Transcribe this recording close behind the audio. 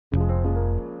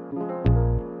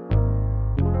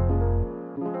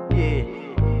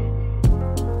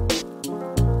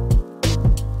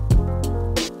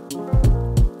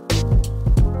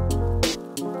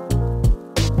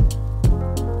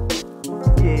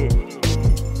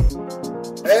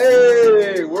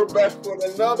we're back with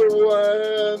another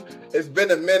one. It's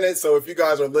been a minute, so if you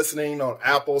guys are listening on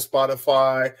Apple,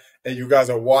 Spotify, and you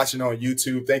guys are watching on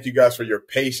YouTube, thank you guys for your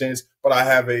patience. But I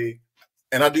have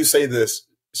and I do say this,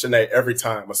 Chenae, every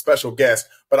time, a special guest,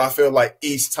 but I feel like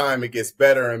each time it gets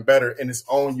better and better in its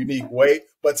own unique way.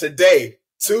 But today,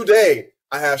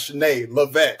 I have Chenae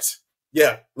Lavette.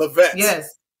 Yeah, Lavette.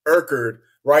 Yes. Erkerd,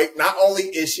 right? Not only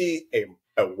is she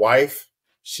a wife,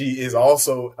 she is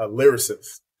also a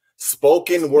lyricist,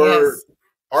 spoken word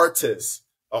artist,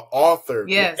 an author.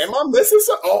 Yes. Am I missing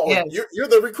something? Oh, yes. You're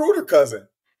the recruiter cousin.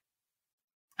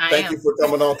 Thank you for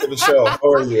coming on to the show.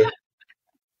 How are you?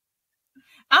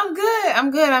 I'm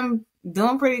good. I'm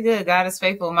doing pretty good. God is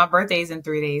faithful. My birthday's in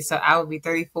 3 days, so I will be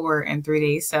 34 in 3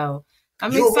 days. So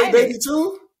I'm excited. You a big baby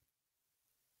too?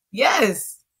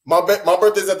 Yes. My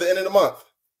birthday's at the end of the month.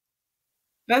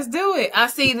 Let's do it. I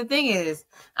see. The thing is,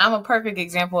 I'm a perfect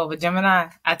example of a Gemini.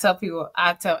 I tell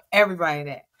everybody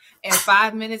that in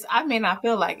 5 minutes, I may not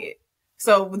feel like it.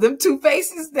 So them two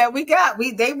faces that we got,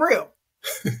 they real.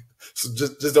 So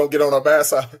just don't get on our bad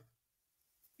side.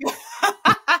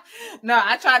 No,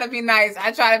 I try to be nice.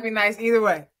 Either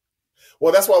way.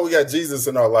 Well, that's why we got Jesus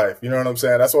in our life. You know what I'm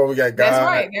saying? That's why we got God. That's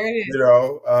right. There it is. You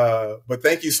know, but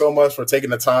thank you so much for taking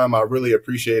the time. I really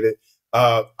appreciate it.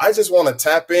 I just want to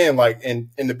tap in, and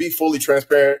to be fully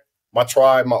transparent. My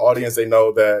tribe, my audience, they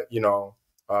know that,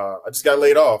 I just got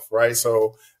laid off, right?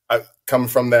 So I coming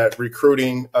from that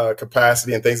recruiting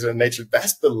capacity and things of that nature.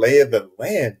 That's the lay of the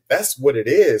land. That's what it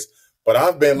is.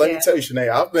 But let me tell you, Chenae,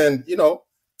 I've been,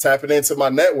 tapping into my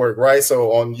network, right?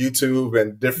 So on YouTube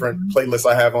and different playlists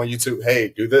I have on YouTube,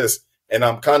 hey, do this. And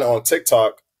I'm kind of on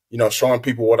TikTok, showing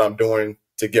people what I'm doing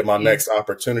to get my next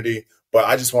opportunity. But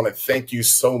I just want to thank you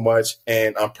so much.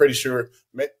 And I'm pretty sure,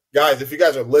 guys, if you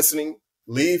guys are listening,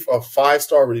 leave a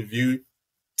 5-star review.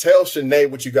 Tell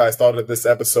Chenae what you guys thought of this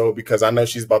episode, because I know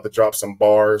she's about to drop some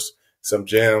bars, some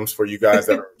gems for you guys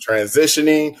that are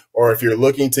transitioning, or if you're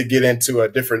looking to get into a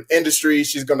different industry,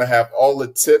 she's going to have all the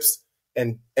tips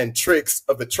and tricks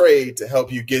of the trade to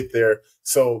help you get there.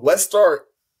 So let's start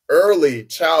early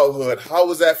childhood. How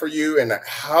was that for you? And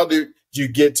how did you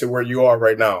get to where you are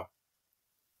right now?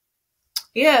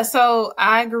 Yeah, so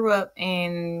I grew up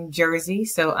in Jersey.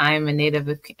 So I'm a native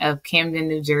of Camden,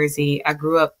 New Jersey. I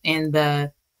grew up in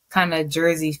the kind of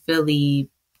Jersey, Philly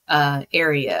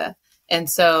area. And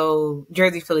so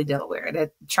Jersey, Philly, Delaware,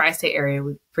 that tri-state area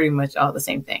was pretty much all the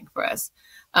same thing for us.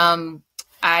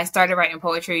 I started writing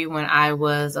poetry when I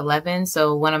was 11.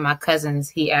 So one of my cousins,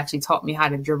 he actually taught me how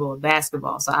to dribble a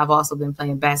basketball. So I've also been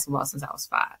playing basketball since I was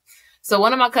 5. So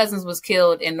one of my cousins was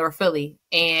killed in North Philly,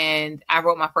 and I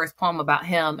wrote my first poem about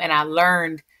him. And I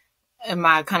learned in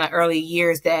my kind of early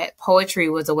years that poetry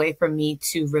was a way for me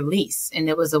to release, and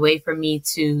it was a way for me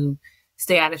to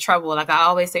stay out of trouble. Like I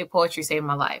always say, poetry saved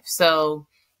my life. So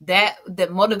that the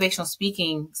motivational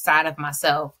speaking side of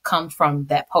myself comes from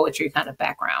that poetry kind of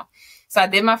background. So I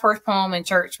did my first poem in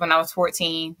church when I was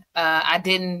 14. I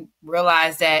didn't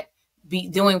realize that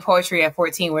doing poetry at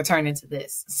 14 would turn into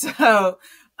this. So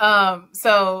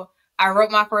I wrote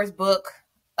my first book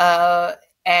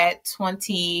at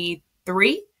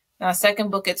 23, my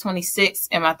second book at 26,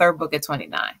 and my third book at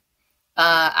 29.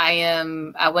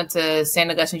 I went to St.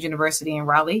 Augustine's University in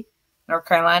Raleigh, North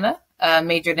Carolina,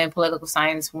 majored in political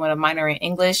science with a minor in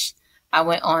English. I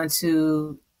went on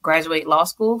to graduate law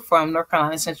school from North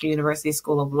Carolina Central University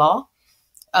School of Law.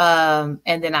 And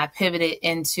then I pivoted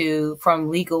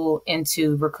from legal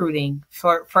into recruiting,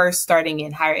 first starting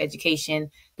in higher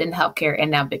education, then healthcare, and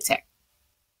now big tech.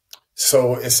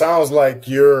 So it sounds like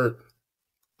you're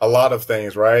a lot of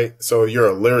things, right? So you're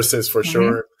a lyricist for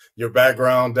sure. Your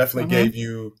background definitely gave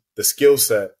you the skill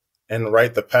set and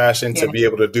the passion to be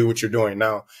able to do what you're doing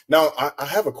now. Now, I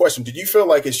have a question. Do you feel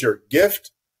like it's your gift,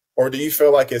 or do you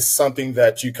feel like it's something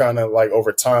that you kind of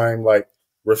over time,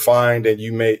 refined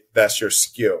and that's your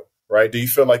skill, right? Do you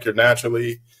feel like you're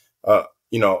naturally, a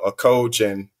coach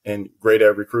and great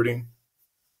at recruiting?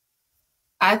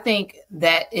 I think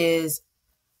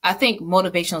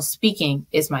motivational speaking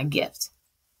is my gift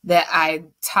that I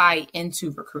tie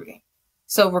into recruiting.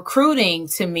 So recruiting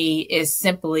to me is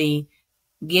simply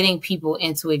getting people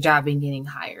into a job and getting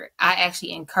hired. I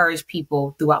actually encourage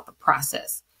people throughout the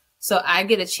process. So I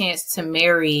get a chance to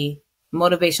marry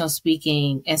motivational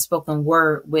speaking and spoken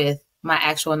word with my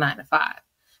actual 9 to 5.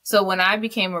 So when I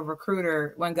became a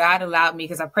recruiter, when God allowed me,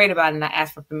 because I prayed about it and I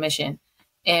asked for permission,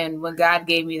 and when God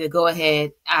gave me the go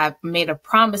ahead, I made a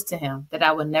promise to him that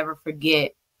I would never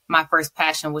forget my first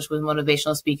passion, which was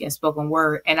motivational speaking and spoken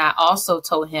word. And I also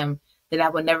told him that I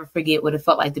would never forget what it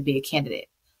felt like to be a candidate.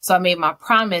 So I made my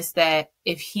promise that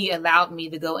if he allowed me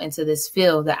to go into this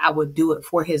field, that I would do it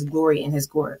for his glory and his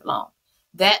glory alone.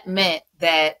 That meant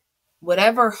that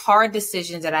whatever hard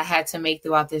decisions that I had to make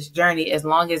throughout this journey, as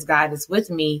long as God is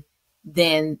with me,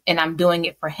 then, and I'm doing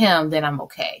it for him, then I'm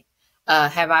okay.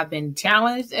 Have I been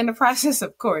challenged in the process?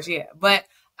 Of course, yeah. But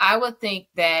I would think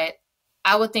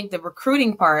the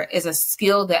recruiting part is a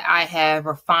skill that I have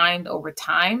refined over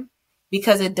time,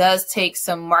 because it does take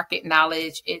some market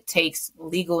knowledge. It takes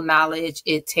legal knowledge.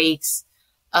 It takes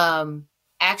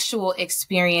actual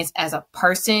experience as a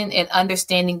person and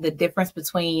understanding the difference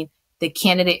between the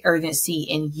candidate urgency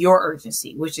and your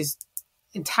urgency, which is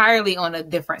entirely on a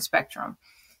different spectrum.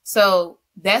 So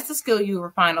that's a skill you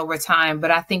refine over time.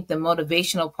 But I think the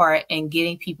motivational part and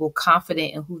getting people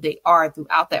confident in who they are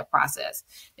throughout that process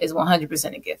is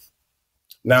 100% a gift.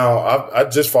 Now, I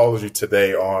just followed you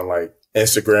today on like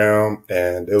Instagram,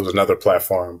 and it was another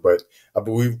platform, but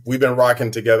we've been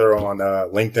rocking together on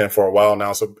LinkedIn for a while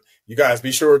now. So you guys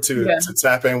be sure to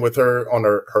tap in with her on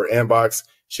her inbox.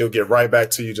 She'll get right back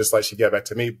to you, just like she got back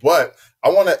to me. But I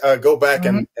want to go back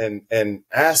and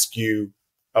ask you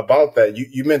about that.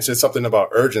 You mentioned something about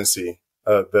urgency,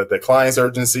 the client's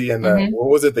urgency and what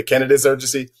was it? The candidate's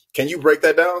urgency. Can you break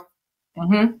that down?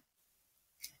 Mm-hmm.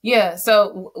 Yeah.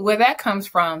 So where that comes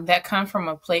from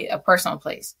a personal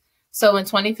place. So in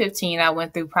 2015, I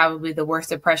went through probably the worst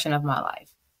depression of my life.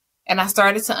 And I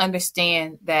started to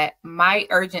understand that my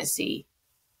urgency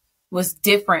was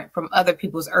different from other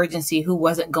people's urgency who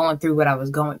wasn't going through what I was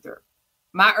going through.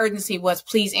 My urgency was,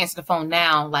 please answer the phone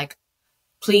now. Like,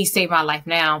 please save my life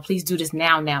now. Please do this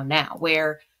now.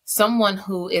 Where someone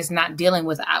who is not dealing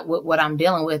with what I'm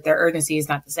dealing with, their urgency is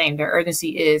not the same. Their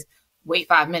urgency is wait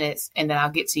 5 minutes and then I'll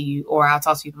get to you, or I'll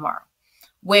talk to you tomorrow.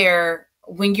 Where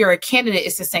when you're a candidate,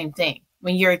 it's the same thing.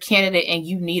 When you're a candidate and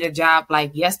you need a job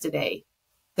like yesterday,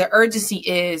 the urgency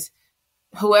is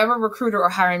whoever recruiter or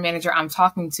hiring manager I'm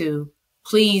talking to,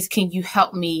 please, can you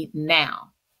help me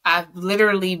now? I've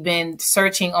literally been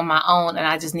searching on my own and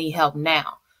I just need help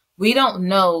now. We don't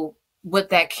know what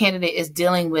that candidate is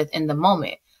dealing with in the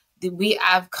moment.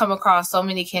 I've come across so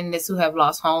many candidates who have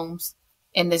lost homes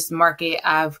in this market.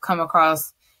 I've come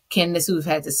across candidates who've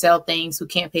had to sell things, who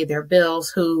can't pay their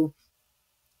bills,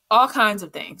 all kinds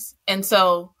of things. And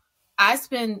so I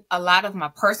spend a lot of my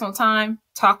personal time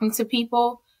talking to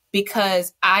people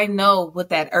because I know what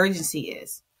that urgency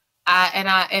is.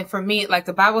 And for me, like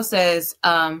the Bible says,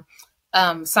 Simon,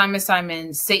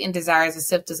 Satan desires to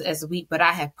sift us as wheat, but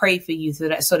I have prayed for you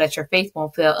so that your faith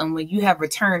won't fail. And when you have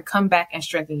returned, come back and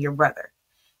strengthen your brother.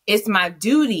 It's my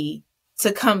duty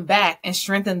to come back and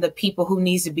strengthen the people who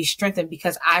needs to be strengthened,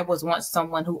 because I was once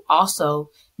someone who also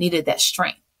needed that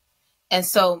strength. And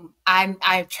so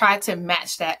I tried to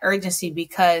match that urgency,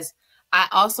 because I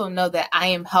also know that I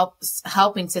am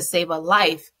helping to save a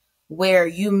life where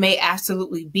you may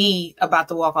absolutely be about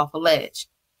to walk off a ledge.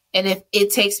 And if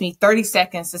it takes me 30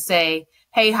 seconds to say,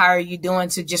 hey, how are you doing,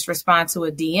 to just respond to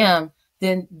a DM,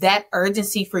 then that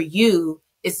urgency for you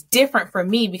is different from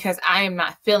me, because I am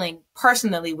not feeling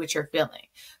personally what you're feeling.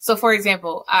 So for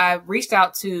example, I reached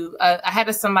out to, I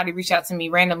had somebody reach out to me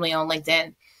randomly on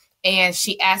LinkedIn, and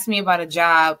she asked me about a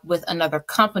job with another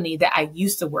company that I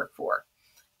used to work for.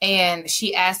 And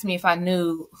she asked me if I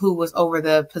knew who was over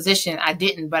the position. I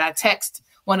didn't, but I texted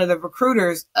one of the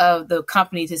recruiters of the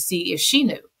company to see if she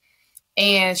knew.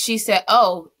 And she said,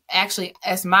 oh, actually,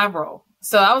 that's my role.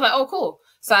 So I was like, oh, cool.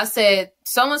 So I said,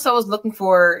 so-and-so is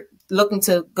looking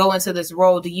to go into this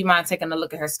role. Do you mind taking a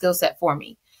look at her skill set for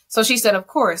me? So she said, of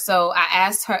course. So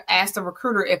I asked the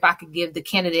recruiter if I could give the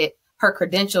candidate her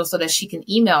credentials so that she can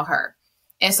email her.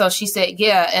 And so she said,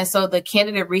 yeah. And so the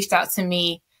candidate reached out to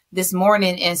me this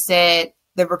morning and said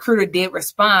the recruiter did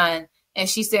respond. And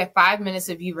she said 5 minutes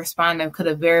of you responding could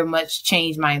have very much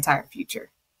changed my entire future.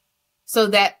 So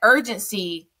that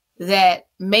urgency that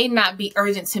may not be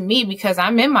urgent to me because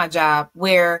I'm in my job,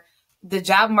 where the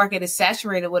job market is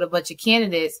saturated with a bunch of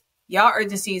candidates, y'all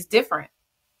urgency is different.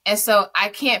 And so I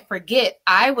can't forget,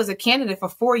 I was a candidate for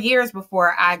 4 years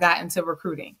before I got into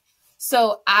recruiting.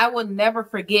 So I would never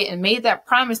forget, and made that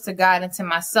promise to God and to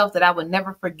myself that I would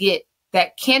never forget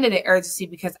that candidate urgency,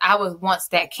 because I was once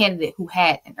that candidate who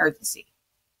had an urgency.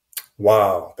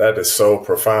 Wow, that is so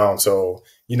profound. So,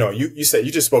 you said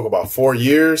you just spoke about 4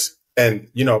 years, and,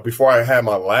 before I had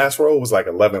my last role was like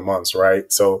 11 months,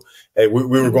 right? So hey, we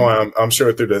were going, I'm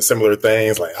sure, through the similar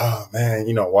things, like, oh man,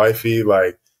 wifey,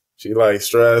 like, she like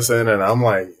stressing, and I'm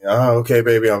like, oh, okay,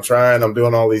 baby, I'm trying, I'm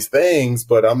doing all these things,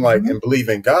 but I'm like, and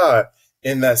believing God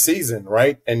in that season,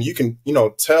 right? And you can,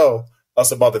 tell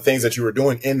us about the things that you were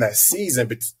doing in that season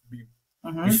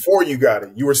before you got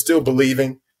it. You were still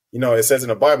believing, it says in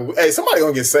the Bible, hey, somebody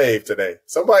gonna get saved today.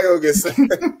 Somebody gonna get saved.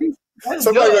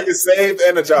 Somebody gonna get saved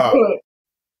and a job.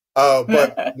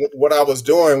 But what I was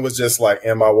doing was just like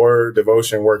in my word,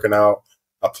 devotion, working out,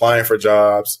 applying for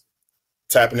jobs,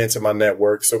 tapping into my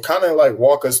network. So kind of like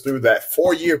walk us through that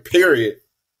 4-year period.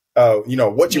 What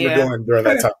you were doing during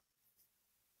that time.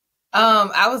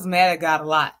 I was mad at God a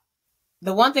lot.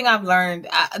 The one thing I've learned,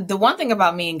 the one thing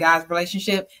about me and God's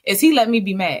relationship is he let me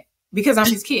be mad because I'm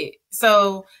his kid.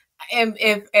 So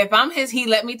if I'm his, he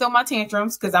let me throw my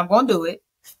tantrums because I'm going to do it.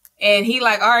 And he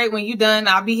like, all right, when you done,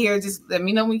 I'll be here. Just let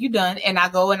me know when you're done. And I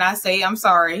go and I say, I'm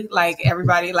sorry. Like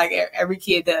everybody, like every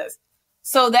kid does.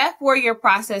 So that 4-year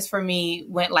process for me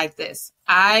went like this.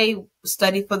 I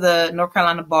studied for the North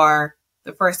Carolina bar.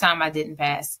 The first time I didn't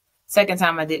pass. Second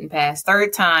time I didn't pass.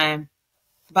 Third time,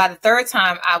 by the third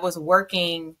time I was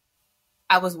working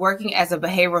as a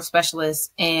behavioral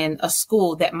specialist in a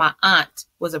school that my aunt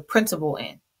was a principal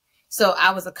in. So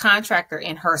I was a contractor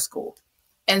in her school.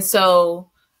 And so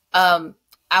I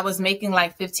was making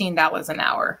like $15 an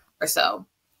hour or so.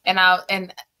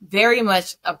 And very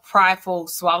much a prideful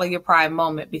swallow your pride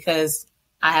moment because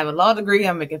I have a law degree.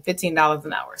 I'm making $15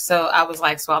 an hour. So I was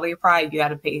like, swallow your pride. You got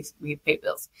to pay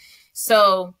bills.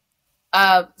 So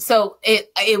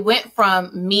it went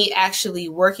from me actually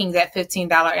working that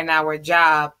 $15 an hour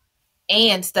job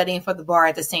and studying for the bar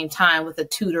at the same time with a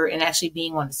tutor and actually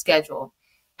being on the schedule.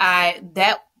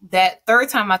 That third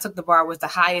time I took the bar was the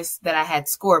highest that I had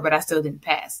scored, but I still didn't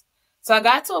pass. So I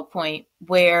got to a point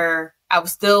where I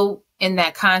was still in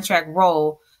that contract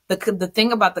role. The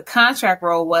thing about the contract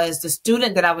role was the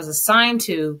student that I was assigned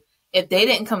to, if they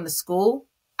didn't come to school,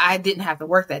 I didn't have to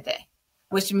work that day,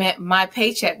 which meant my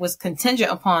paycheck was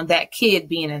contingent upon that kid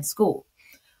being in school.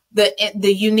 The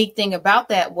unique thing about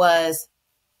that was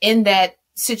in that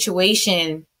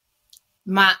situation,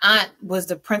 my aunt was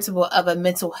the principal of a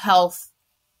mental health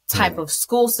type of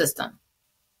school system.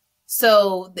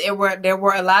 So there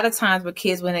were a lot of times where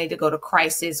kids would need to go to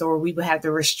crisis or we would have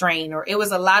to restrain, or it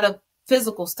was a lot of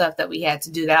physical stuff that we had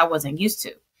to do that I wasn't used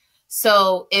to.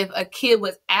 So if a kid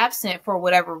was absent for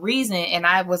whatever reason and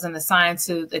I wasn't assigned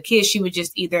to the kid, she would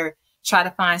just either try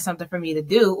to find something for me to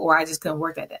do or I just couldn't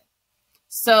work that day.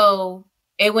 So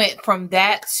it went from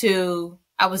that to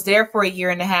I was there for 1.5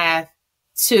 years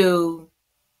to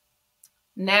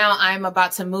now I'm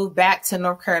about to move back to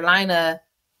North Carolina.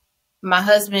 My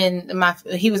husband,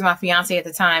 he was my fiance at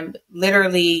the time,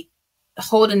 literally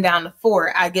holding down the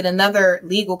fort. I get another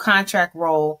legal contract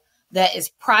role that is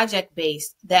project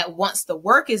based, that once the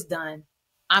work is done,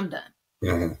 I'm done.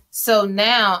 Mm-hmm. So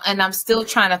now, and I'm still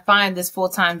trying to find this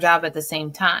full-time job at the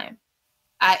same time.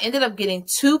 I ended up getting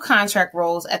 2 contract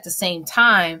roles at the same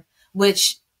time,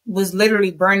 which was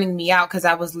literally burning me out because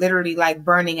I was literally like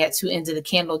burning at 2 ends of the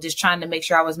candle, just trying to make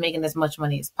sure I was making as much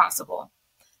money as possible.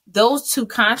 Those 2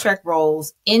 contract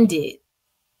roles ended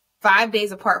 5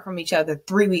 days apart from each other,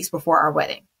 3 weeks before our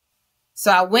wedding. So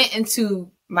I went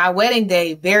into my wedding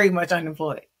day very much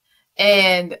unemployed,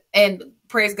 and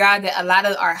praise God that a lot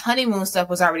of our honeymoon stuff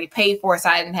was already paid for, so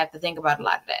I didn't have to think about a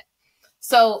lot of that.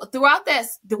 So throughout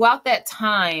that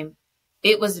time,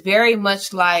 it was very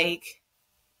much like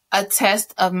a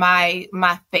test of my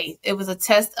faith. It was a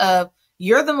test of,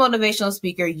 you're the motivational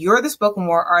speaker, you're the spoken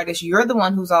word artist, you're the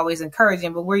one who's always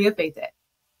encouraging, but where your faith at?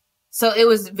 So it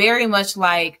was very much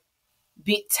like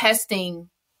testing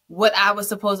what I was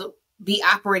supposed to be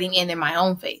operating in my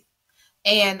own faith.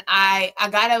 And I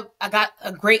got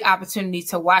a great opportunity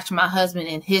to watch my husband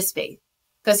in his faith,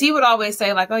 because he would always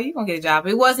say like, oh, you're going to get a job.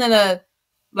 It wasn't a,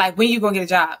 like, when you going to get a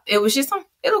job? It was just,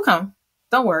 it'll come.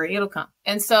 Don't worry, it'll come.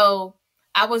 And so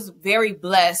I was very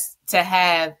blessed to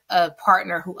have a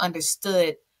partner who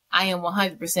understood I am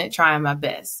 100% trying my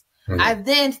best. Mm-hmm. I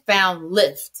then found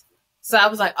Lyft. So I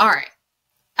was like, all right,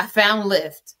 I found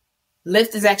Lyft.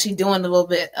 Lyft is actually doing a little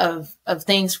bit of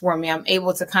things for me. I'm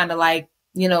able to kind of like,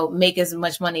 make as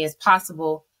much money as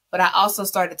possible. But I also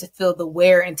started to feel the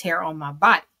wear and tear on my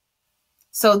body.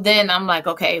 So then I'm like,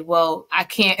 okay, well, I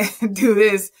can't do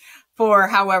this for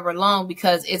however long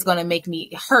because it's going to make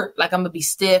me hurt. Like I'm going to be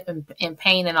stiff and in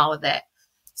pain and all of that.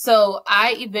 So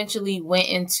I eventually went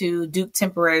into Duke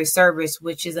Temporary Service,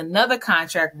 which is another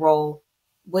contract role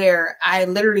where I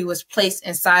literally was placed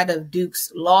inside of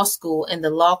Duke's law school in the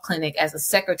law clinic as a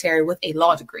secretary with a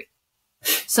law degree.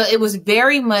 So it was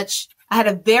very much, I had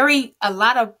a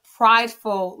lot of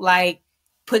prideful, like,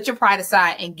 put your pride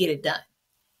aside and get it done.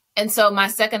 And so my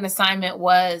second assignment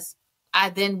was, I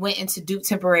then went into Duke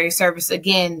Temporary Service.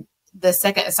 Again, the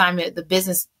second assignment, the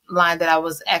business line that I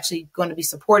was actually going to be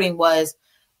supporting was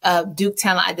Duke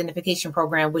Talent Identification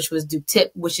Program, which was Duke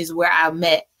TIP, which is where I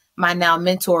met my now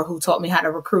mentor who taught me how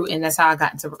to recruit. And that's how I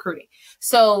got into recruiting.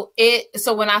 So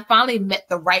when I finally met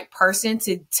the right person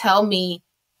to tell me,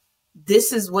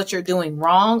 this is what you're doing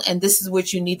wrong, and this is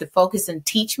what you need to focus and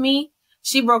teach me,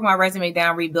 she broke my resume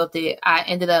down, rebuilt it. I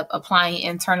ended up applying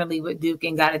internally with Duke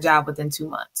and got a job within 2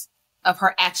 months of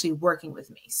her actually working with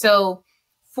me. So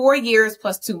 4 years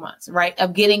plus 2 months, right,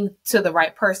 of getting to the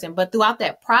right person. But throughout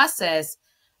that process,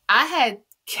 I had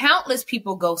countless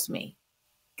people ghost me.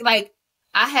 Like,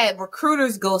 I had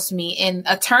recruiters ghost me and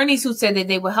attorneys who said that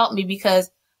they would help me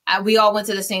because we all went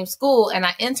to the same school, and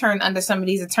I interned under some of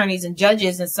these attorneys and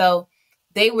judges. And so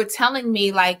they were telling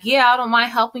me, like, yeah, I don't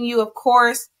mind helping you. Of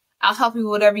course, I'll help you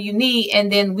with whatever you need.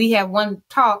 And then we have one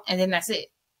talk, and then that's it.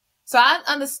 So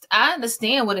I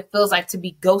understand what it feels like to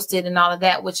be ghosted and all of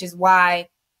that, which is why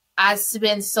I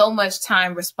spend so much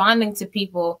time responding to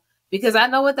people, because I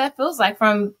know what that feels like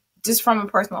from a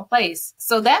personal place.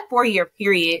 So that 4-year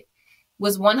period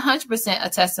was 100% a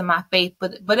test of my faith,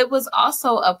 but it was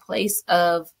also a place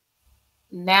of,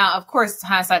 now, of course,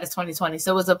 hindsight is 2020.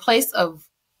 So it was a place of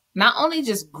not only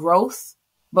just growth,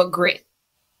 but grit.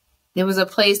 There was a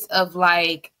place of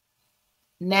like,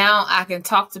 now I can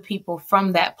talk to people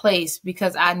from that place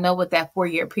because I know what that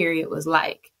 4-year period was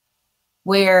like,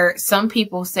 where some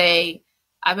people say,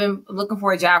 I've been looking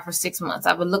for a job for 6 months.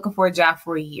 I've been looking for a job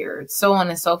for a year, so on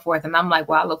and so forth. And I'm like,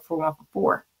 well, I looked for one for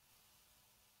 4.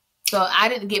 So I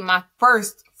didn't get my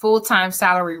first full-time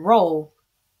salary role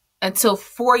until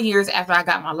 4 years after I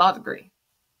got my law degree.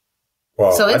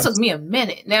 Wow, so it took me a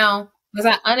minute. Now, was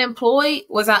I unemployed?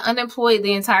 Was I unemployed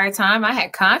the entire time? I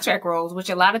had contract roles, which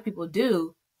a lot of people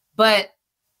do, but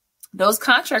those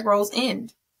contract roles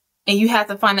end, and you have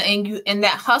to find and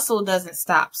that hustle doesn't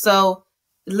stop. So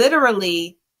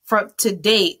literally to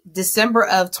date, December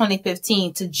of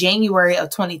 2015 to January of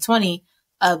 2020,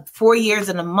 4 years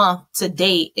and a month to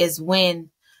date is when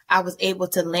I was able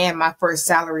to land my first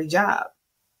salary job.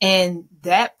 And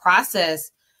that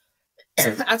process,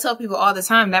 I tell people all the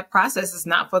time, that process is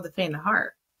not for the faint of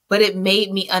heart, but it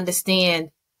made me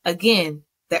understand, again,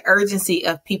 the urgency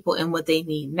of people and what they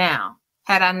need now.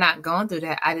 Had I not gone through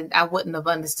that, I wouldn't have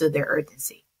understood their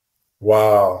urgency.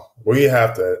 Wow. We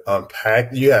have to unpack.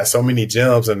 You have so many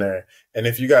gems in there. And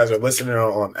if you guys are listening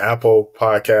on Apple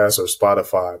Podcasts or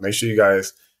Spotify, make sure you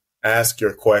guys ask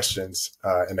your questions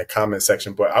in the comment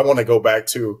section. But I want to go back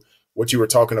to what you were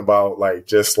talking about, like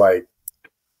just like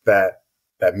that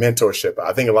mentorship.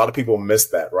 I think a lot of people miss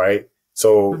that, right?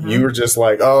 So you were just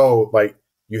like, oh, like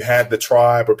you had the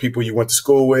tribe or people you went to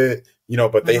school with,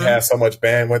 but they had so much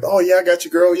bandwidth. Oh yeah, I got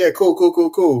you, girl. Yeah,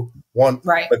 cool.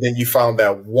 Right. But then you found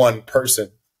that one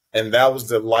person, and that was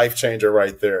the life changer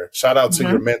right there. Shout out to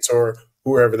your mentor,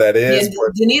 whoever that is.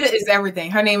 Yeah, Danita is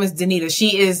everything. Her name is Danita.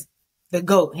 She is the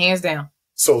GOAT, hands down.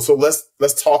 So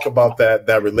let's talk about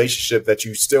that relationship that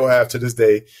you still have to this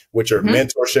day with your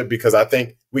mentorship, because I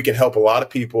think we can help a lot of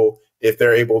people if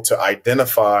they're able to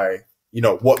identify,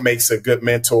 what makes a good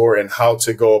mentor and how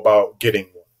to go about getting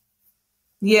one.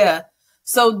 Yeah.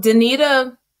 So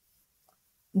Danita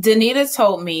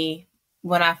told me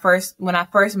when I first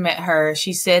met her,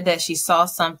 she said that she saw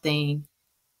something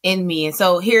in me. And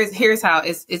so here's how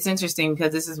it's interesting,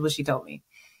 because this is what she told me.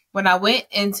 When I went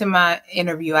into my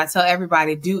interview, I tell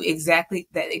everybody, do exactly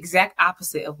that exact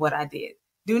opposite of what I did.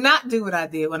 Do not do what I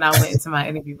did when I went into my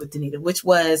interview with Danita, which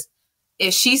was,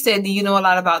 if she said, do you know a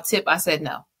lot about tip? I said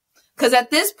no. Because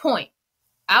at this point,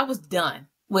 I was done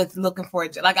with looking for a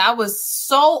job. Like, I was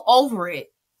so over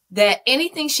it that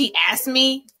anything she asked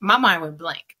me, my mind went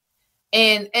blank.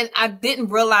 And I didn't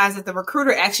realize that the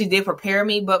recruiter actually did prepare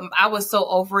me, but I was so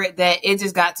over it that it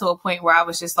just got to a point where I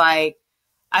was just like,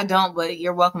 I don't, but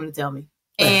you're welcome to tell me.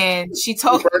 And she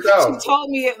told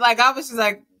me, like, I was just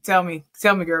like, tell me,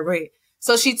 girl, go ahead.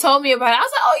 So she told me about it. I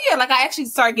was like, oh yeah. Like, I actually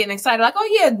started getting excited. Like,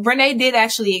 oh yeah, Renee did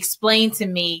actually explain to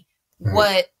me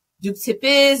what Duke Tip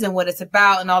is and what it's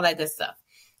about and all that good stuff.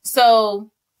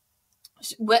 So,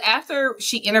 but after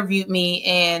she interviewed me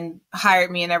and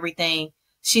hired me and everything,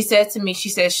 she said to me,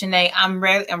 Chenae,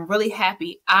 I'm really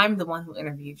happy I'm the one who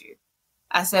interviewed you.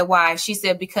 I said, why? She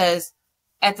said, because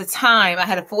at the time I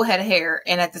had a full head of hair,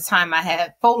 and at the time I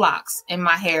had faux locks in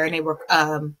my hair, and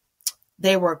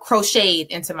they were crocheted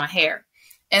into my hair.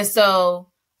 And so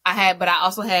but I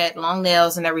also had long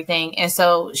nails and everything. And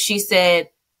so she said,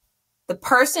 the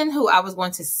person who I was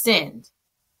going to send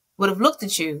would have looked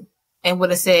at you and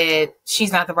would have said,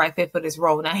 she's not the right fit for this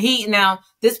role. Now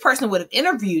this person would have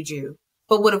interviewed you,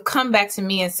 but would have come back to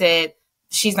me and said,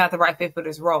 she's not the right fit for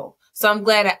this role. So I'm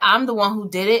glad that I'm the one who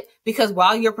did it, because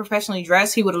while you're professionally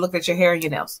dressed, he would have looked at your hair and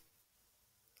your nails.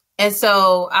 And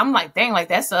so I'm like, dang, like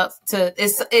that sucks.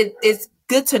 It's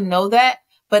good to know that,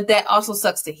 but that also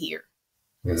sucks to hear.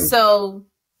 Mm-hmm.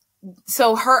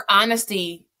 So her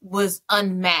honesty was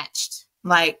unmatched,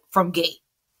 like from gate.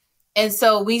 And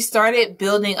so we started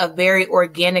building a very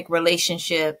organic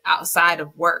relationship outside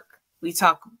of work. We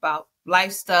talk about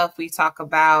life stuff. We talk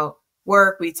about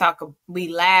work. We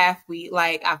laugh.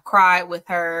 I've cried with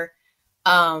her.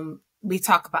 We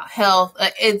talk about health.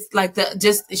 It's like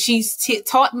she's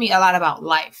taught me a lot about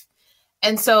life.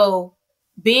 And so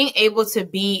being able to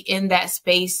be in that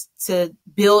space to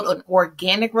build an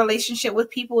organic relationship with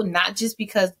people, not just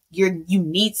because you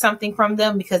need something from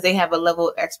them because they have a level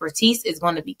of expertise, is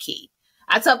going to be key.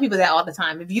 I tell people that all the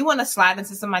time. If you want to slide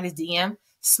into somebody's DM,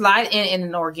 slide in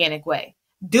an organic way.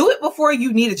 Do it before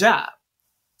you need a job.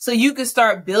 So you can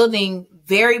start building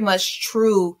very much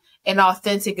true and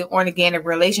authentic and organic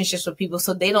relationships with people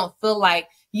so they don't feel like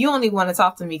you only want to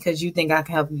talk to me because you think I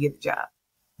can help you get a job.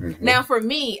 Mm-hmm. Now, for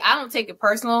me, I don't take it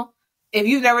personal. If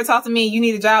you've never talked to me and you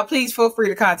need a job, please feel free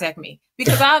to contact me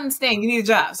because I understand you need a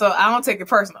job. So I don't take it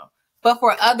personal. But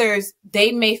for others,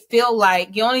 they may feel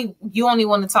like you only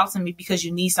want to talk to me because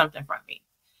you need something from me.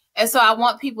 And so I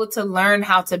want people to learn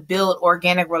how to build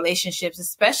organic relationships,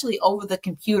 especially over the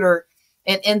computer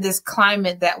and in this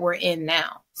climate that we're in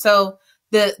now. So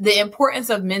the importance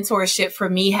of mentorship for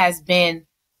me has been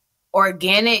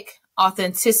organic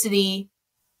authenticity,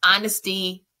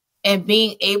 honesty, and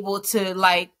being able to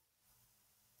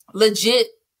legit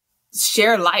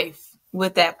share life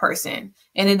with that person.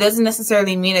 And it doesn't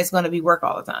necessarily mean it's going to be work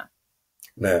all the time.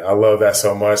 Man, I love that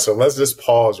so much. So let's just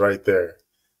pause right there.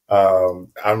 I'm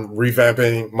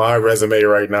revamping my resume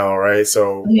right now, right?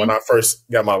 So when I first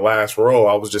got my last role,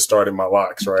 I was just starting my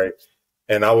locks, right?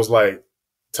 And I was like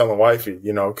telling wifey,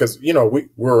 because, we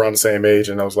were around the same age,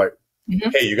 and I was like,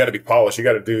 hey, you got to be polished. You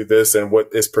got to do this and what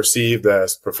is perceived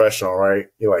as professional, right?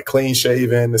 You're like clean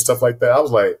shaven and stuff like that. I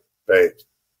was like, babe,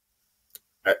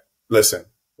 listen,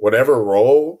 whatever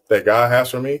role that God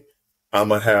has for me, I'm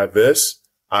going to have this.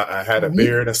 I had a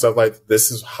beard and stuff like that.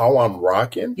 This is how I'm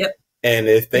rocking. Yep. And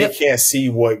if they can't see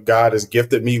what God has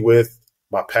gifted me with,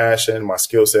 my passion, my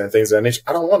skill set and things of that nature,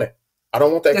 I don't want it. I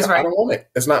don't want that. That's right. I don't want it.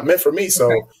 It's not meant for me. So,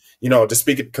 to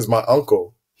speak it, because my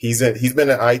uncle, he's been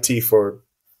in IT for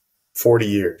 40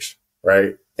 years,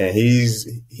 right? And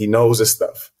he knows this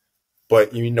stuff.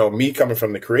 But, me coming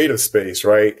from the creative space,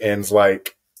 right? And it's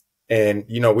like,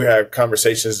 we had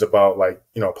conversations about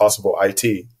possible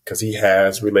IT because he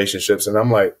has relationships. And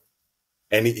I'm like,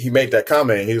 and he made that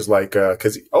comment. He was like,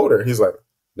 cause he's older. He's like,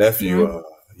 nephew,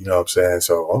 you know what I'm saying?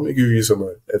 So I'm going to give you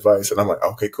some advice. And I'm like,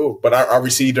 okay, cool. But I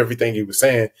received everything he was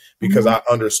saying because I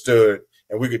understood,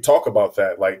 and we could talk about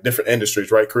that, like different industries,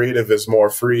 right? Creative is more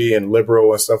free and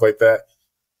liberal and stuff like that.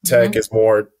 Tech is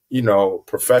more,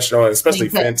 professional, and especially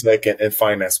fintech and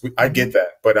finance. I get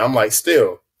that. But I'm like,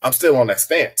 I'm still on that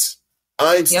stance.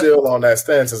 I'm still on that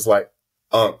stance. It's like,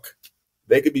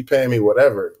 they could be paying me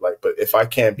whatever, but if I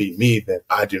can't be me, then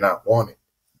I do not want it.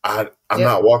 I'm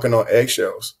not walking on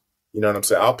eggshells. You know what I'm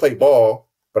saying? I'll play ball,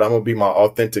 but I'm going to be my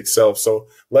authentic self. So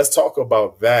let's talk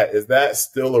about that. Is that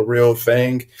still a real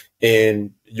thing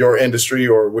in your industry,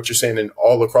 or what you're saying in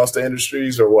all across the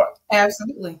industries, or what?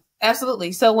 Absolutely.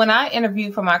 Absolutely. So when I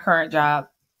interviewed for my current job,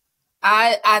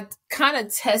 I kind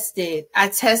of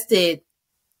tested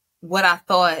what I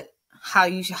thought, how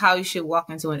you should walk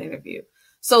into an interview.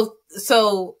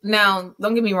 So now,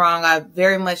 don't get me wrong.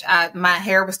 My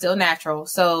hair was still natural.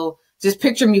 So just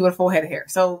picture me with a full head of hair.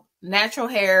 So natural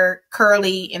hair,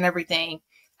 curly and everything.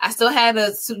 I still had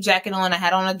a suit jacket on. I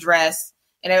had on a dress,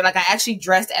 and I actually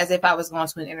dressed as if I was going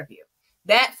to an interview.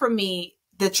 That for me,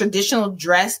 the traditional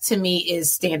dress to me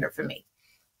is standard for me.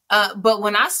 But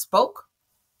when I spoke,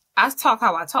 I talk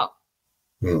how I talk.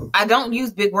 I don't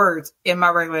use big words in my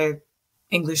regular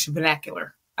English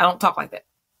vernacular. I don't talk like that.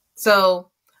 So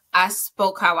I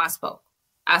spoke how I spoke.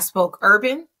 I spoke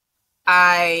urban.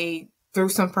 I threw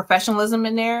some professionalism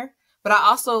in there, but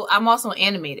I'm also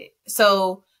animated.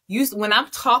 So when I'm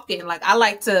talking, I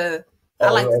like to talk.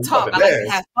 I like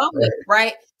to have fun with it,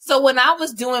 right? So when I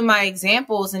was doing my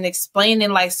examples and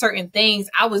explaining certain things,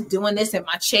 I was doing this in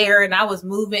my chair and I was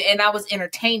moving and I was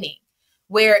entertaining,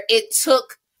 where it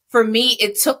took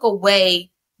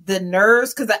away the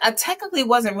nerves, because I technically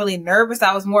wasn't really nervous.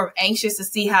 I was more anxious to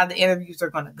see how the interviews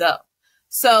are going to go.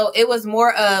 So it was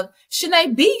more of,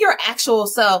 Chenae, be your actual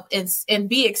self and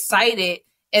be excited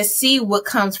and see what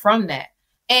comes from that.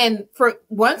 And for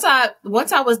once I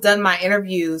was done my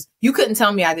interviews, you couldn't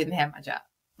tell me I didn't have my job.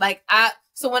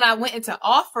 So when I went into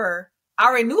offer, I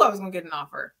already knew I was going to get an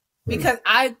offer because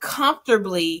I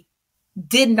comfortably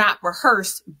did not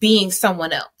rehearse being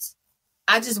someone else.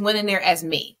 I just went in there as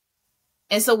me.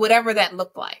 And so whatever that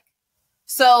looked like.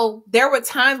 So there were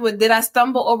times where did I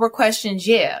stumble over questions?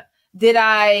 Yeah. Did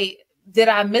I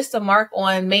miss the mark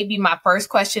on maybe my first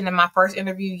question in my first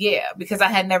interview? Yeah, because I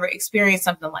had never experienced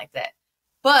something like that.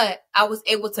 But I was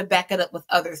able to back it up with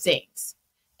other things.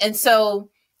 And so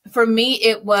for me,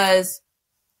 it was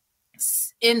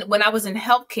when I was in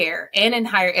healthcare and in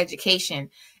higher education,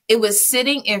 it was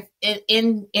sitting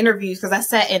in interviews, because I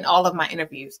sat in all of my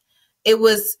interviews. It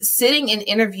was sitting in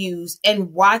interviews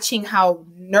and watching how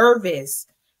nervous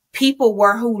people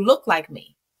were who looked like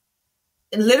me.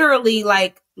 Literally,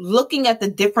 like looking at the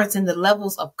difference in the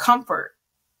levels of comfort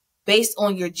based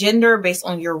on your gender, based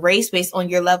on your race, based on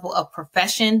your level of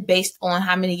profession, based on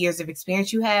how many years of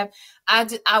experience you have.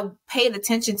 I paid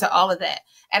attention to all of that.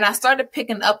 And I started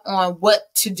picking up on what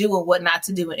to do and what not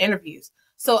to do in interviews.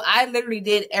 So I literally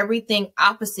did everything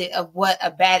opposite of what a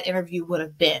bad interview would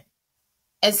have been.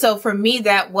 And so for me,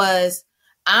 that was,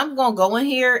 I'm going to go in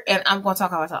here and I'm going to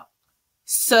talk how I talk.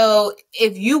 So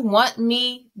if you want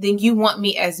me, then you want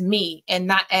me as me and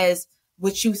not as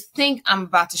what you think I'm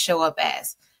about to show up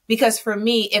as. Because for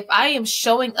me, if I am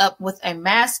showing up with a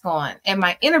mask on in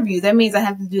my interview, that means I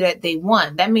have to do that day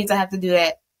one. That means I have to do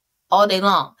that all day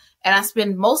long. And I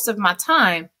spend most of my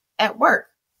time at work.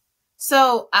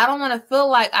 So I don't want to feel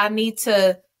like I need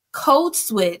to code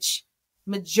switch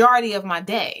majority of my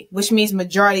day, which means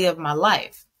majority of my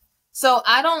life. So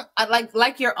I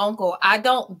like your uncle, I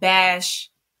don't bash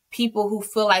people who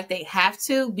feel like they have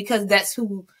to, because that's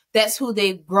who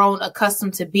they've grown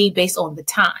accustomed to be based on the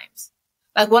times.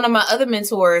 Like one of my other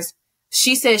mentors,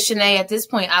 she said, Chenae, at this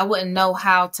point, I wouldn't know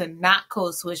how to not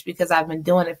code switch because I've been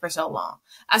doing it for so long.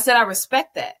 I said, I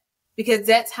respect that, because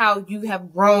that's how you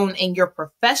have grown in your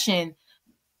profession.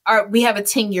 We have a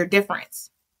 10-year difference.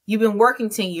 You've been working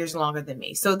 10 years longer than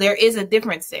me. So there is a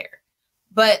difference there.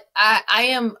 But I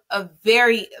am a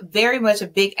very, very much a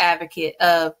big advocate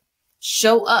of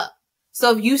show up.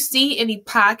 So if you see any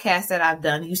podcast that I've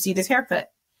done, you see this haircut.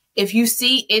 If you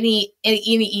see any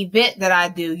event that I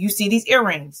do, you see these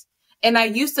earrings. And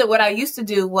what I used to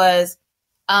do was,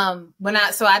 I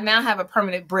now have a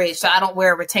permanent bridge, so I don't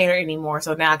wear a retainer anymore.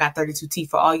 So now I got 32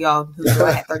 teeth for all y'all who know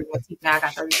I had 31 teeth. Now I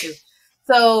got 32.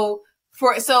 So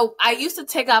I used to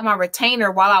take out my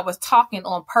retainer while I was talking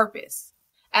on purpose.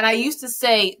 And I used to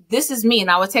say, this is me. And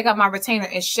I would take out my retainer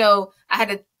and show I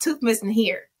had a tooth missing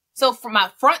here. So for my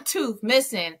front tooth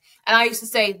missing, and I used to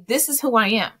say, this is who I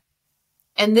am.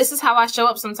 And this is how I show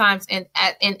up sometimes in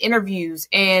interviews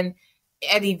and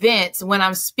at events when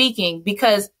I'm speaking,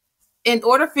 because in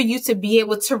order for you to be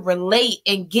able to relate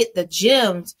and get the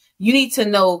gems, you need to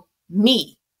know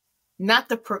me, not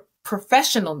the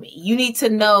professional me. You need to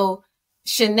know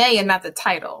Chenae and not the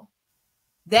title.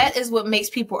 That is what makes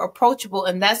people approachable,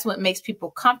 and that's what makes people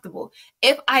comfortable.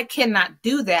 If I cannot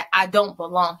do that, I don't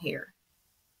belong here.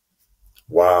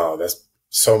 Wow, that's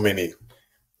so many.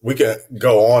 We can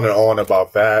go on and on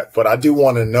about that, but I do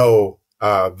want to know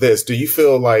this. Do you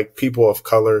feel like people of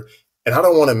color, and I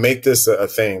don't want to make this a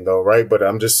thing though, right? But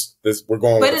we're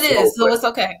going But it is, so it's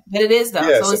okay. But it is though,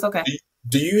 yeah, so it's okay.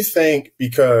 Do you think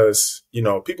because,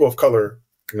 people of color,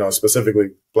 specifically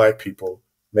Black people,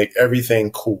 make everything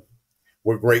cool?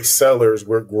 We're great sellers.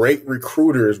 We're great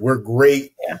recruiters. We're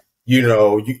great,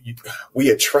 we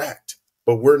attract,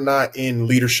 but we're not in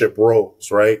leadership roles,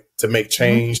 right? To make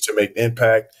change, to make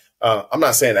impact. I'm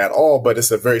not saying at all, but it's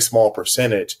a very small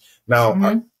percentage.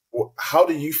 Now, how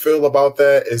do you feel about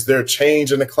that? Is there a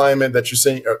change in the climate that you're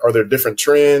seeing? Are there different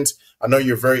trends? I know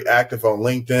you're very active on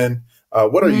LinkedIn.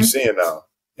 What are you seeing now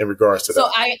in regards to that? So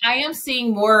I am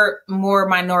seeing more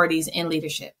minorities in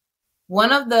leadership.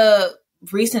 One of the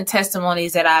recent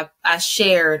testimonies that I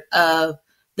shared of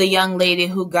the young lady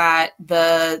who got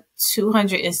the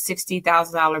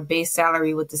 $260,000 base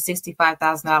salary with the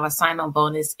 $65,000 sign-on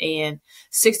bonus and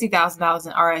 $60,000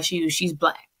 in RSU. She's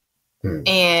Black,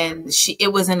 and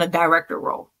it was in a director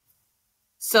role.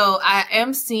 So I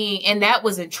am seeing, and that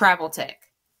was in travel tech.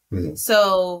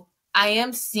 So I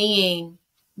am seeing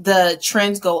the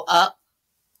trends go up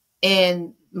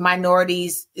in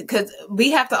minorities, because we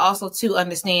have to also too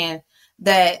understand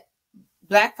that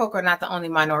Black folk are not the only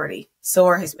minority. So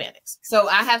are Hispanics. So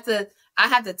I have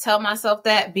to tell myself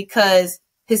that, because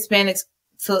Hispanics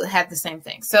have the same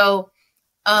thing. So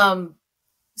I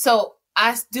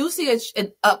do see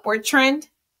an upward trend.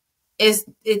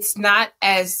 It's not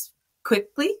as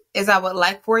quickly as I would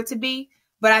like for it to be,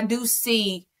 but I do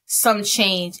see some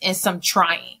change and some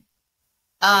trying.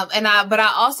 But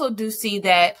I also do see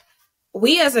that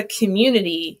we as a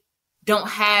community don't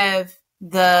have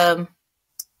the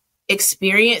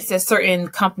experience that certain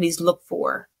companies look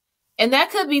for. And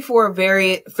that could be for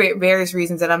various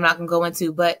reasons that I'm not going to go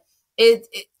into, but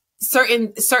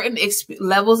certain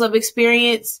levels of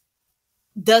experience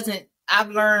I've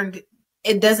learned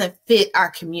it doesn't fit our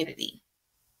community.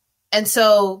 And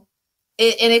so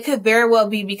it could very well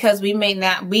be because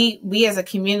we as a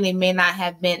community may not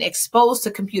have been exposed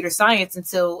to computer science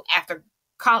until after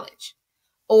college,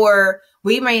 or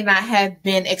we may not have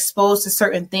been exposed to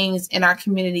certain things in our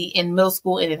community in middle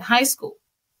school and in high school,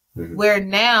 where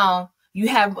now you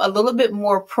have a little bit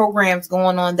more programs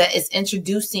going on that is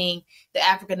introducing the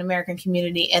African American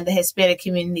community and the Hispanic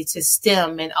community to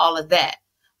STEM and all of that.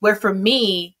 Where for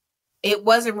me, it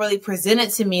wasn't really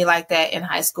presented to me like that in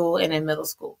high school and in middle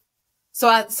school. So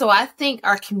I think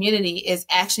our community is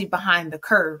actually behind the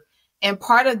curve. And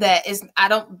part of that is, I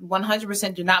don't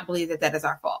 100% do not believe that is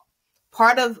our fault.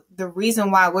 Part of the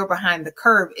reason why we're behind the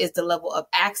curve is the level of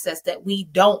access that we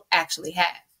don't actually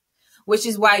have, which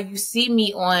is why you see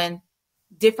me on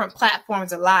different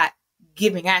platforms a lot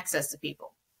giving access to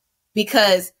people,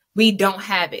 because we don't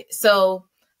have it. So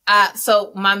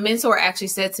my mentor actually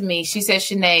said to me, she said,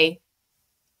 Chenae,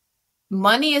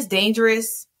 money is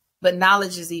dangerous, but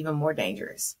knowledge is even more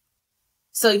dangerous.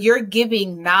 So you're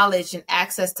giving knowledge and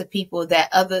access to people that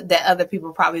other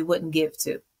people probably wouldn't give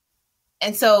to.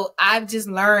 And so I've just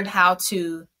learned how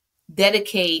to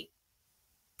dedicate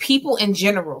people in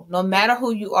general, no matter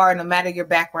who you are, no matter your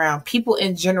background, people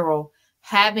in general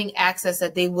having access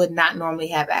that they would not normally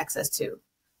have access to.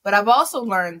 But I've also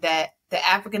learned that the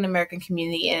African American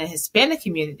community and the Hispanic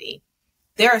community,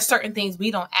 there are certain things we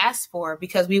don't ask for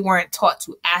because we weren't taught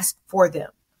to ask for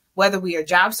them. Whether we are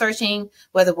job searching,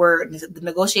 whether we're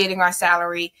negotiating our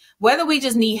salary, whether we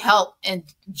just need help in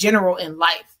general in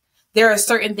life, there are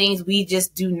certain things we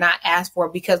just do not ask for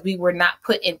because we were not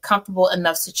put in comfortable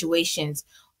enough situations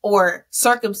or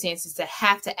circumstances to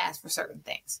have to ask for certain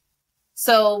things.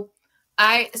 So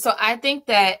I think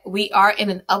that we are in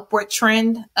an upward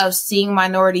trend of seeing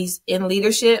minorities in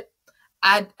leadership.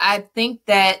 I think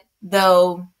that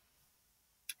though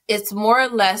it's more or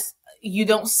less, you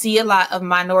don't see a lot of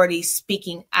minorities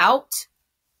speaking out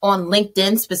on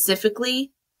LinkedIn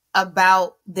specifically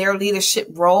about their leadership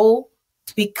role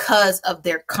because of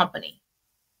their company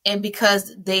and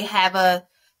because they have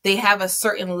a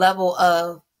certain level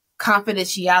of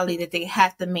confidentiality that they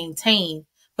have to maintain.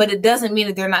 But it doesn't mean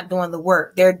that they're not doing the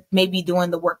work. They're maybe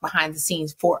doing the work behind the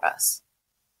scenes for us.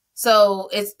 So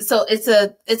it's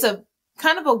a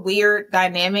kind of a weird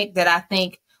dynamic that I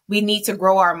think we need to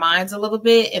grow our minds a little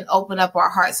bit and open up our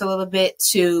hearts a little bit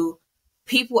to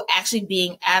people actually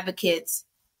being advocates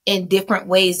in different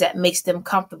ways that makes them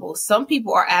comfortable. Some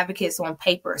people are advocates on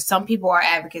paper. Some people are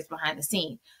advocates behind the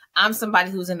scene. I'm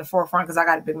somebody who's in the forefront because I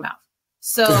got a big mouth.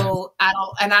 So I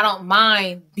don't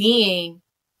mind being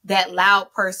that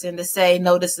loud person to say,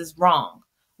 no, this is wrong,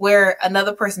 where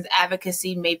another person's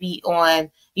advocacy may be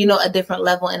on, a different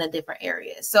level in a different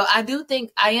area. So I do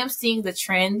think I am seeing the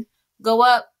trend go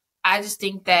up. I just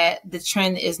think that the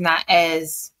trend is not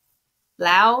as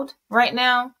loud right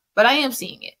now, but I am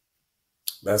seeing it.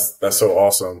 That's so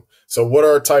awesome. So what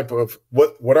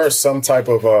are some type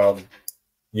of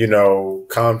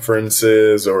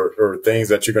conferences or things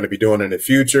that you're going to be doing in the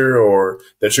future, or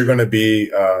that you're going to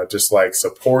be just like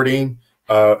supporting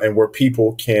and where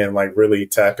people can like really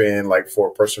tap in like for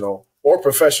personal or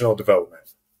professional development?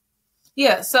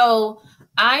 Yeah. So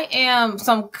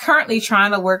I'm currently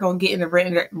trying to work on getting the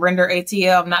Render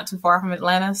ATL. I'm not too far from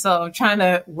Atlanta, so I'm trying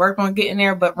to work on getting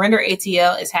there. But Render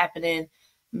ATL is happening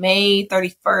May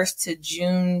 31st to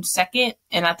June 2nd.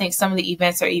 And I think some of the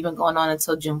events are even going on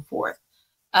until June 4th.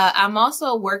 I'm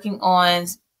also working on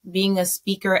being a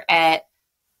speaker at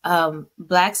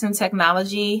Blacks in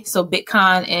Technology, so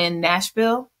BitCon in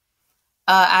Nashville.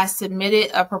 I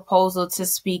submitted a proposal to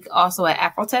speak also at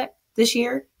Afrotech this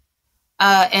year.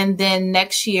 And then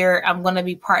next year, I'm going to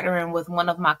be partnering with one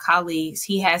of my colleagues.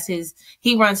 He does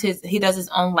his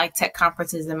own like tech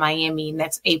conferences in Miami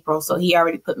next April. So he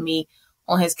already put me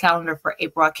on his calendar for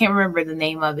April. I can't remember the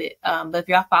name of it. But if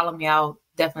y'all follow me, I'll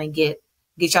definitely get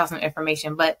y'all some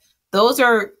information. But those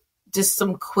are just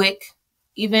some quick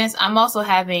events. I'm also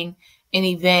having an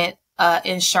event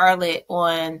in Charlotte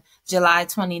on July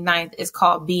 29th. It's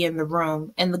called Be in the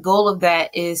Room. And the goal of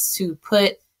that is to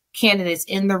put candidates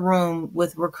in the room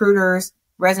with recruiters,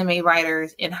 resume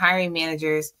writers, and hiring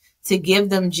managers to give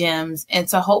them gems and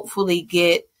to hopefully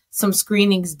get some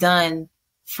screenings done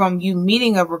from you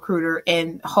meeting a recruiter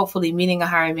and hopefully meeting a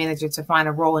hiring manager to find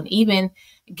a role, and even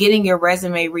getting your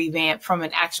resume revamped from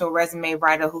an actual resume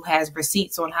writer who has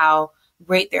receipts on how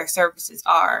great their services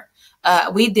are.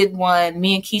 We did one,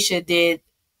 me and Keisha did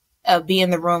Be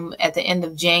in the Room at the end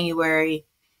of January.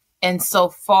 And so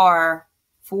far,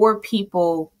 4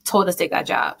 people told us they got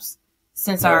jobs.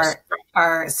 since Nice.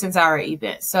 our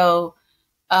event. So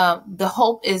the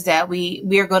hope is that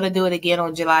we are going to do it again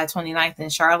on July 29th in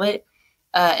Charlotte.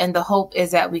 And the hope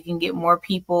is that we can get more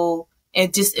people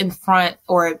and just in front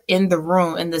or in the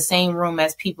room, in the same room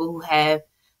as people who have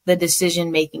the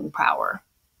decision-making power.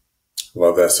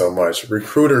 Love that so much.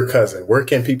 Recruiter Cousin, where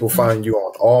can people find you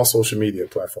on all social media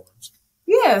platforms?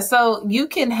 Yeah, so you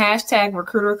can hashtag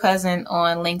Recruiter Cousin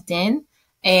on LinkedIn,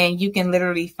 and you can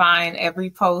literally find every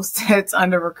post that's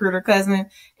under Recruiter Cousin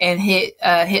and hit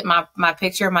my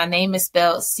picture. My name is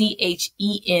spelled Chenae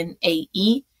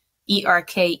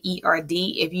Erkerd.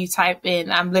 If you type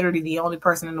in, I'm literally the only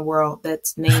person in the world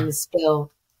that's name is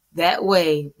spelled that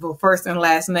way, but first and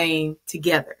last name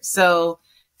together. So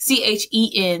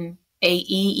Chenae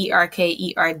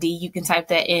Erkerd. You can type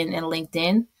that in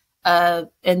LinkedIn.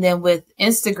 And then with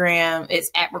Instagram, it's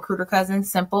at Recruiter Cousin,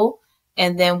 simple.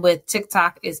 And then with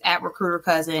TikTok, it's at Recruiter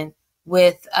Cousin.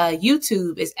 With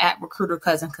YouTube, it's at Recruiter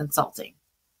Cousin Consulting.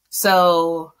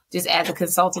 So just add the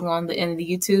consulting on the end of the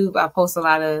YouTube. I post a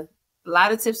lot of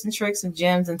tips and tricks and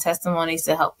gems and testimonies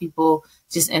to help people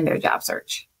just in their job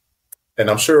search. And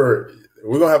I'm sure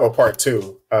we're going to have a part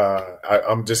 2.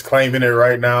 I'm just claiming it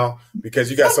right now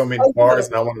because you got so many bars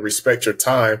and I want to respect your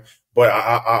time. But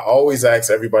I always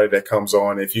ask everybody that comes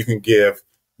on if you can give,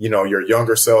 your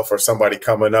younger self or somebody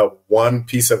coming up one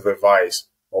piece of advice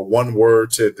or one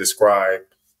word to describe,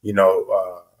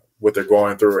 what they're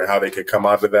going through and how they could come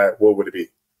out of that. What would it be?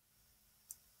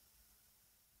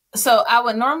 So I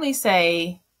would normally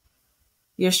say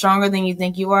you're stronger than you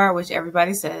think you are, which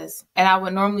everybody says. And I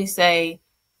would normally say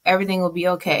everything will be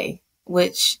okay,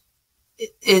 which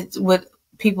it's what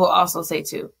people also say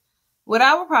too. What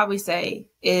I would probably say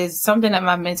is something that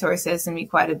my mentor says to me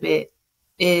quite a bit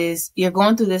is you're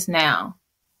going through this now,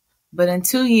 but in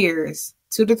 2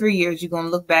 to 3 years, you're going to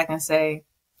look back and say,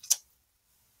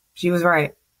 she was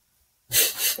right.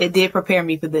 It did prepare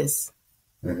me for this.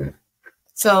 Mm-hmm.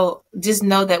 So just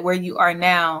know that where you are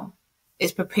now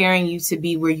is preparing you to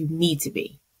be where you need to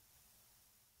be.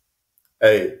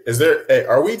 Hey,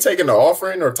 are we taking the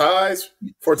offering or tithes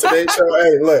for today's show?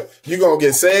 Hey, look, you're going to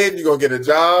get saved. You're going to get a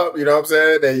job. You know what I'm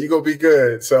saying? Hey, you're going to be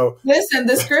good. So listen,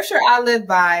 the scripture I live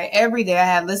by every day,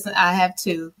 I have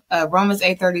 2, Romans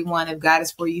 8:31, if God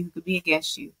is for you, who could be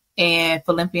against you? And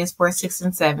Philippians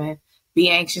 4:6-7, be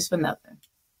anxious for nothing.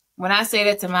 When I say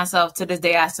that to myself, to this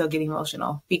day, I still get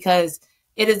emotional because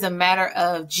it is a matter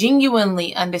of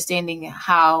genuinely understanding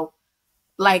how,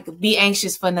 be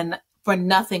anxious for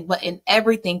nothing, but in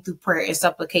everything through prayer and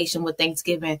supplication with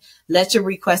thanksgiving. Let your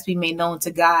requests be made known to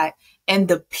God and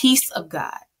the peace of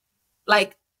God.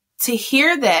 To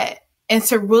hear that and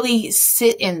to really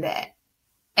sit in that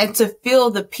and to feel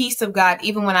the peace of God,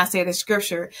 even when I say the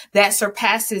scripture, that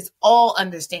surpasses all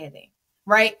understanding,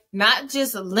 right? Not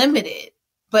just limited,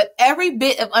 but every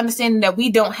bit of understanding that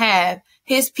we don't have,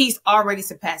 his peace already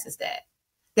surpasses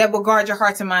that will guard your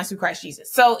hearts and minds through Christ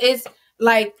Jesus. So it's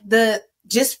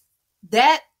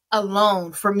that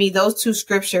alone for me, those 2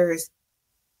 scriptures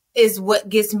is what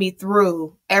gets me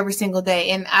through every single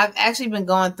day. And I've actually been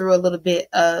going through a little bit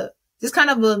of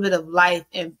life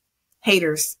and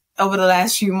haters over the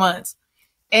last few months.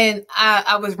 And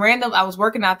I was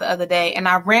working out the other day and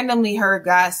I randomly heard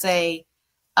God say,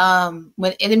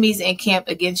 when enemies encamp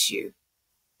against you.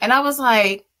 And I was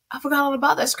like, I forgot all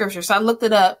about that scripture. So I looked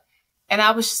it up and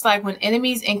I was just like, when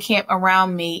enemies encamp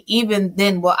around me, even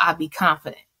then will I be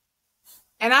confident.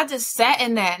 And I just sat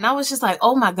in that and I was just like,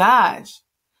 oh my gosh.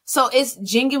 So it's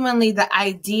genuinely the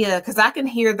idea, because I can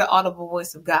hear the audible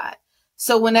voice of God.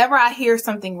 So whenever I hear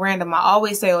something random, I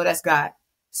always say, oh, that's God.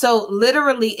 So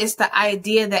literally it's the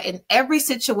idea that in every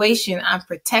situation I'm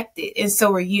protected and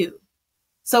so are you.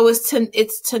 So it's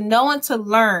to know and to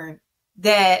learn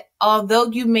that although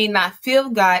you may not feel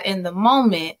God in the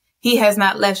moment, he has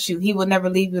not left you. He will never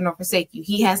leave you nor forsake you.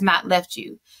 He has not left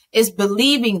you. It's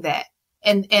believing that.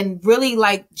 And really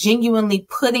genuinely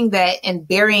putting that and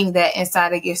burying that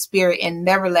inside of your spirit and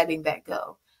never letting that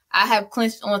go. I have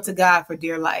clinched onto God for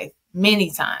dear life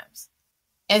many times.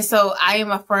 And so I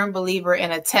am a firm believer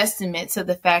and a testament to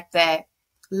the fact that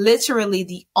literally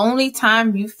the only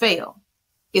time you fail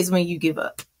is when you give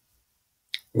up.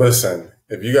 Listen,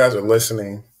 if you guys are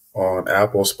listening on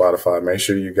Apple, Spotify, make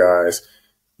sure you guys,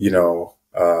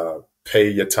 pay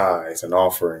your tithes and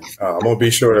offering. I'm going to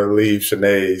be sure to leave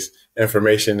Chenae's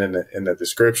information in the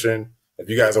description. If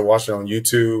you guys are watching on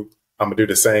YouTube, I'm going to do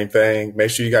the same thing. Make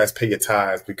sure you guys pay your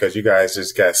tithes because you guys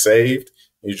just got saved.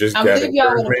 You just I'm going to leave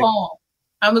y'all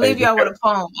with a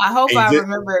poem. I hope I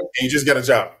remember. And you just got a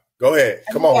job. Go ahead.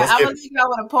 Come on. Yeah, Let's I'm get gonna it. leave y'all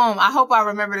with a poem. I hope I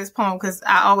remember this poem because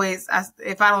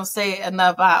if I don't say it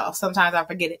enough, sometimes I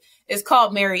forget it. It's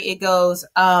called Mary. It goes,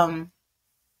 I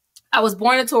was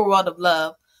born into a world of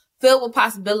love, filled with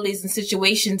possibilities and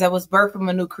situations that was birthed from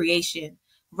a new creation.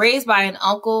 Raised by an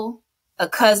uncle, a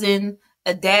cousin,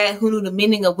 a dad who knew the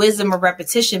meaning of wisdom or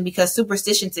repetition because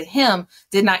superstition to him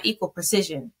did not equal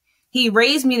precision. He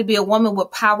raised me to be a woman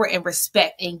with power and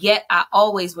respect, and yet I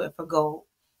always went for gold.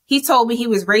 He told me he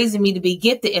was raising me to be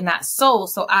gifted and not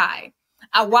sold, so I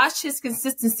watched his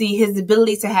consistency, his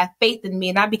ability to have faith in me,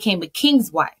 and I became a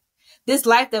king's wife. This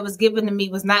life that was given to me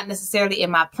was not necessarily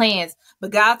in my plans,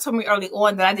 but God told me early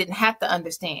on that I didn't have to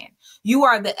understand. You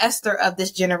are the Esther of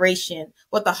this generation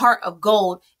with a heart of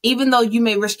gold. Even though you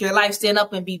may risk your life, stand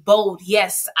up and be bold.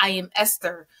 Yes, I am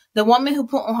Esther, the woman who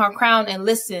put on her crown and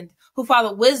listened, who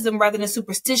followed wisdom rather than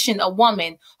superstition, a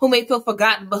woman who may feel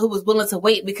forgotten, but who was willing to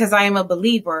wait because I am a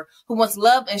believer, who wants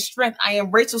love and strength. I am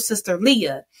Rachel's sister,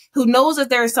 Leah, who knows that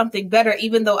there is something better,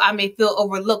 even though I may feel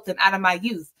overlooked and out of my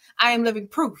youth. I am living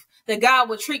proof that God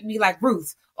will treat me like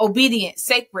Ruth, obedient,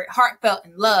 sacred, heartfelt,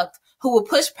 and loved, who will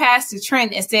push past the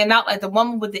trend and stand out like the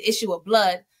woman with the issue of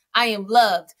blood. I am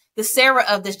loved, the Sarah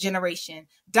of this generation,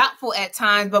 doubtful at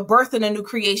times, but birthed in a new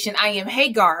creation. I am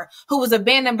Hagar, who was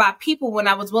abandoned by people when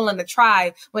I was willing to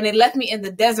try. When they left me in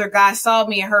the desert, God saw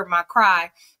me and heard my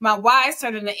cry. My whys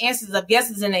turned into answers of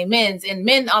yeses and amens, and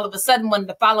men all of a sudden wanted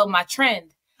to follow my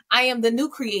trend. I am the new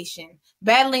creation,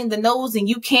 battling the no's and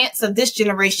you can'ts of this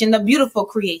generation, a beautiful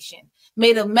creation,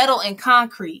 made of metal and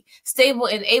concrete, stable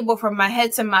and able from my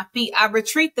head to my feet. I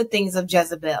retreat the things of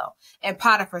Jezebel and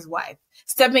Potiphar's wife.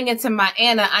 Stepping into my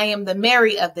Anna, I am the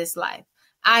Mary of this life.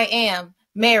 I am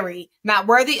Mary, not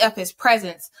worthy of his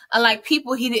presence. Unlike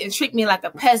people, he didn't treat me like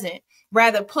a peasant,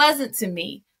 rather pleasant to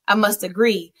me. I must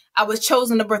agree. I was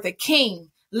chosen to birth a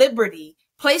king, liberty,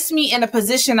 placed me in a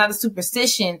position out of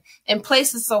superstition, and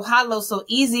places so hollow, so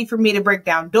easy for me to break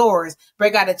down doors,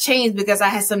 break out of chains because I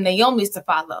had some Naomi's to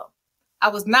follow. I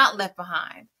was not left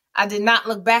behind. I did not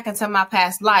look back into my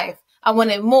past life. I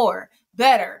wanted more,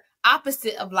 better,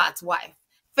 opposite of Lot's wife.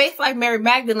 Faith like Mary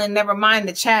Magdalene, never mind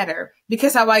the chatter,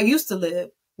 because how I used to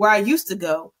live, where I used to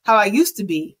go, how I used to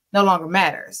be, no longer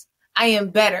matters. I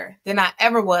am better than I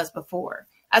ever was before.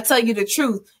 I tell you the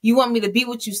truth. You want me to be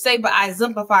what you say, but I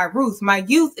exemplify Ruth. My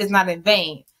youth is not in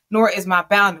vain, nor is my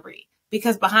boundary,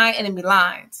 because behind enemy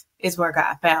lines is where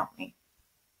God found me.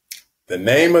 The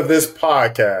name of this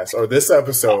podcast or this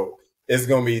episode is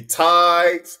going to be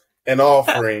Tithes and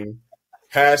Offering,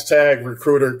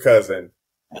 #recruiter cousin.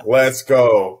 Let's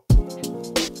go.